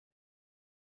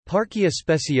Parkia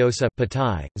speciosa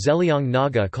Patai, Zeliang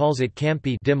Naga calls it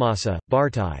Kampi Dimasa,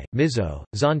 Bartai, Mizo,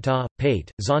 Zonta, Pate,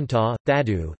 Zonta,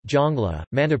 Thadu, Jongla,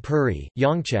 Manipuri,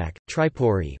 Yongchak,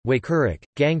 Tripuri, Waikurik,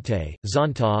 Gangte,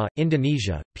 Zonta,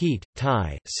 Indonesia, Pete,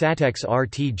 Thai, Satex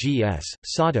Rtgs,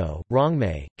 Sato,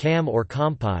 Rongmei, Kam or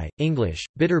Kampai, English,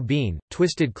 bitter bean,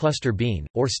 twisted cluster bean,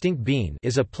 or stink bean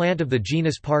is a plant of the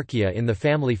genus Parkia in the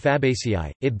family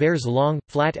Fabaceae. It bears long,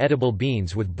 flat edible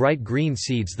beans with bright green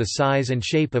seeds the size and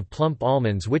shape of plump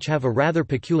almonds which have a rather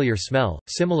peculiar smell,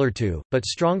 similar to, but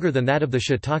stronger than that of the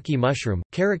shiitake mushroom,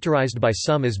 characterized by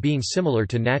some as being similar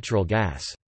to natural gas.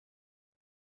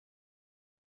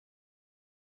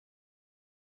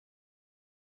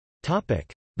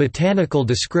 Botanical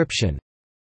description.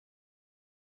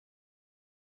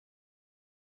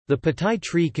 The patai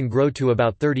tree can grow to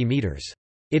about 30 meters.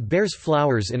 It bears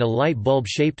flowers in a light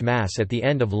bulb-shaped mass at the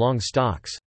end of long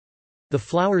stalks. The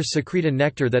flowers secrete a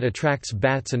nectar that attracts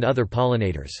bats and other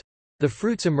pollinators. The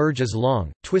fruits emerge as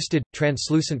long, twisted,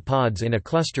 translucent pods in a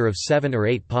cluster of 7 or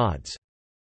 8 pods.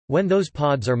 When those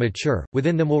pods are mature,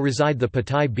 within them will reside the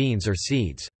patai beans or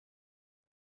seeds.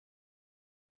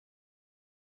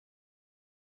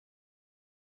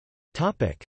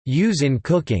 Use in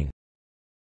cooking.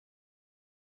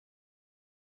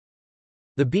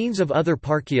 The beans of other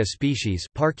Parkia species,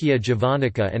 Parkia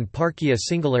javanica and Parkia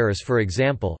singularis for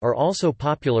example, are also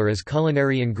popular as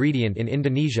culinary ingredient in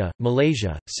Indonesia,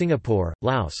 Malaysia, Singapore,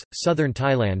 Laos, southern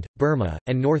Thailand, Burma,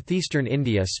 and northeastern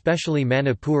India, especially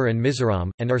Manipur and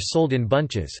Mizoram, and are sold in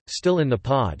bunches, still in the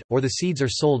pod, or the seeds are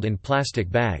sold in plastic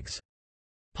bags.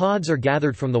 Pods are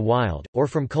gathered from the wild, or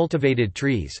from cultivated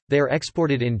trees. They are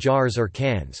exported in jars or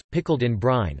cans, pickled in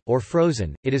brine, or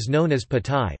frozen. It is known as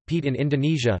patai, peat in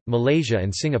Indonesia, Malaysia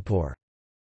and Singapore.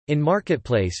 In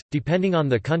marketplace, depending on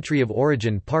the country of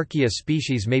origin, Parkia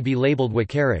species may be labeled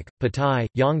Waikurik, patai,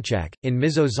 Yongchak, in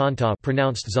Mizo Zonta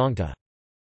pronounced Zongta.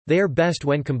 They are best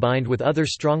when combined with other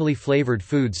strongly flavored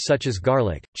foods such as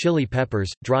garlic, chili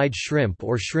peppers, dried shrimp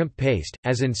or shrimp paste,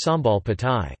 as in sambal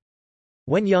patai.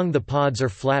 When young the pods are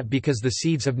flat because the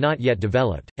seeds have not yet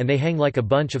developed, and they hang like a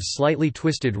bunch of slightly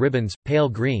twisted ribbons, pale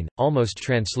green, almost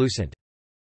translucent.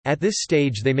 At this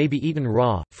stage they may be eaten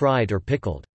raw, fried or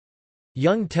pickled.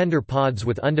 Young tender pods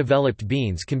with undeveloped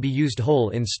beans can be used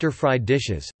whole in stir-fried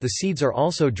dishes. The seeds are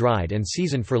also dried and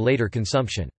seasoned for later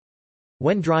consumption.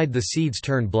 When dried the seeds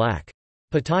turn black.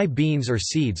 Patai beans or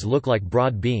seeds look like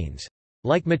broad beans.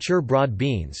 Like mature broad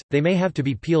beans, they may have to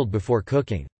be peeled before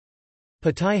cooking.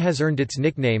 Patai has earned its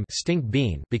nickname stink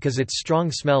bean because its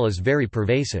strong smell is very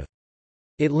pervasive.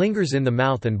 It lingers in the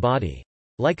mouth and body.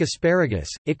 Like asparagus,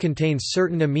 it contains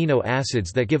certain amino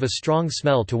acids that give a strong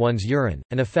smell to one's urine,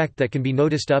 an effect that can be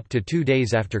noticed up to 2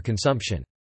 days after consumption.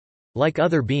 Like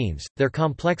other beans, their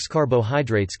complex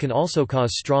carbohydrates can also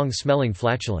cause strong-smelling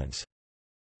flatulence.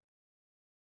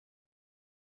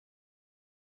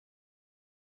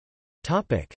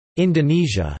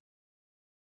 Indonesia.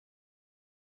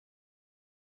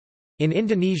 In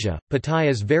Indonesia, patai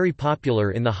is very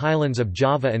popular in the highlands of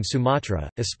Java and Sumatra,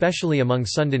 especially among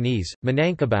Sundanese,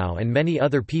 Minangkabau and many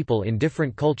other people in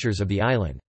different cultures of the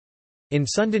island. In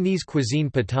Sundanese cuisine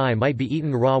patai might be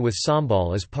eaten raw with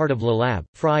sambal as part of lalap,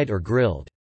 fried or grilled.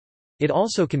 It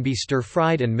also can be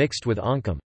stir-fried and mixed with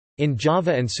ongkam. In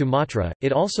Java and Sumatra,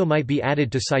 it also might be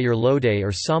added to sayur lodeh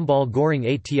or sambal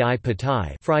goreng ati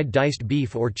patai, fried diced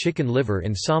beef or chicken liver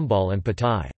in sambal and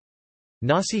patai.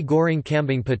 Nasi goreng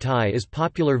kambing patai is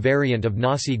popular variant of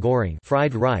nasi goreng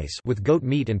fried rice with goat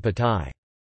meat and patai.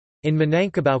 In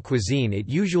Minangkabau cuisine it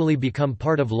usually become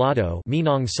part of lado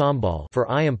minang sambal for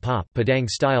ayam pop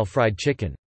Padang-style fried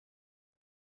chicken.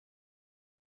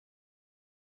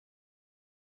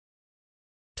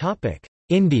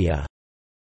 India.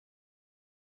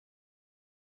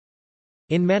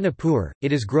 In Manipur,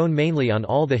 it is grown mainly on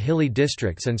all the hilly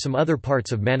districts and some other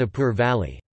parts of Manipur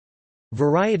Valley.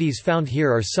 Varieties found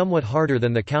here are somewhat harder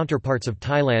than the counterparts of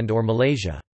Thailand or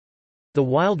Malaysia. The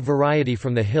wild variety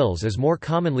from the hills is more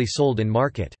commonly sold in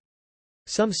market.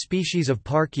 Some species of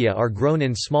Parkia are grown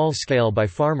in small scale by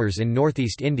farmers in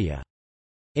northeast India.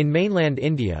 In mainland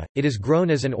India, it is grown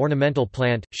as an ornamental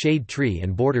plant, shade tree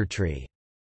and border tree.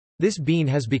 This bean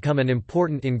has become an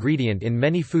important ingredient in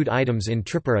many food items in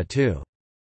Tripura too.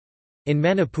 In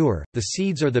Manipur, the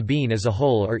seeds or the bean as a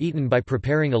whole are eaten by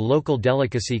preparing a local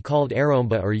delicacy called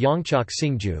aromba or yongchak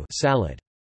singju salad.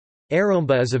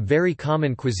 Aromba is a very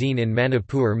common cuisine in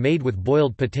Manipur made with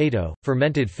boiled potato,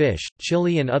 fermented fish,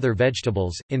 chili and other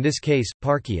vegetables, in this case,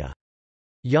 parkia.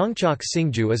 Yongchak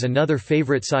singju is another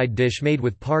favorite side dish made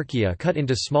with parkia cut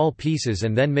into small pieces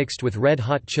and then mixed with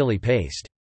red-hot chili paste.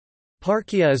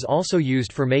 Parkia is also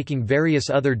used for making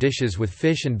various other dishes with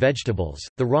fish and vegetables.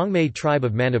 The Rongmei tribe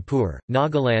of Manipur,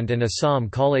 Nagaland, and Assam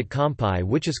call it kampai,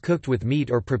 which is cooked with meat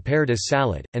or prepared as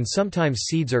salad, and sometimes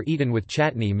seeds are eaten with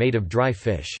chutney made of dry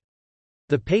fish.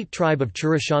 The Pate tribe of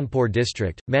Churachandpur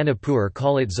district, Manipur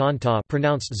call it zonta,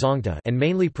 pronounced zongta, and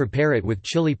mainly prepare it with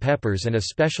chili peppers and a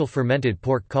special fermented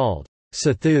pork called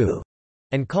sathu,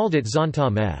 and called it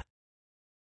zonta meh.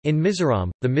 In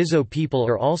Mizoram, the Mizo people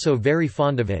are also very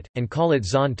fond of it, and call it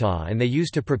zonta, and they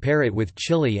used to prepare it with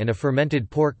chili and a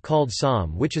fermented pork called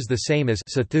sam, which is the same as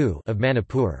sathu of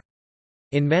Manipur.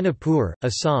 In Manipur,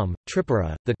 Assam,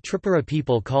 Tripura, the Tripura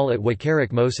people call it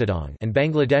wakarak mosadong, and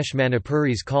Bangladesh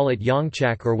Manipuris call it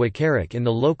yongchak or wakarak in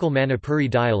the local Manipuri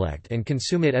dialect, and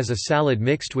consume it as a salad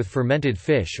mixed with fermented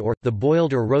fish or, the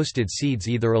boiled or roasted seeds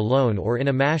either alone or in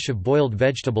a mash of boiled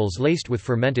vegetables laced with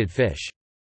fermented fish.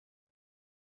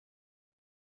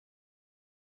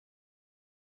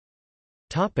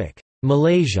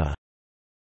 Malaysia.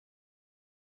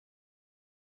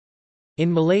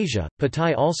 In Malaysia,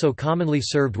 patai also commonly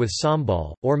served with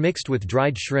sambal, or mixed with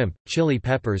dried shrimp, chili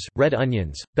peppers, red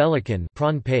onions, belacan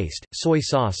prawn paste, soy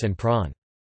sauce and prawn.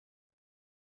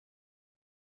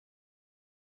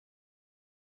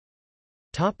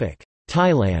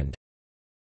 Thailand.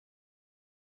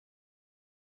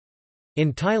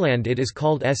 In Thailand it is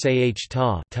called sah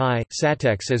ta Thai,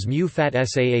 satex as mu fat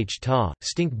sah ta,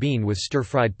 stink bean with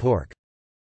stir-fried pork.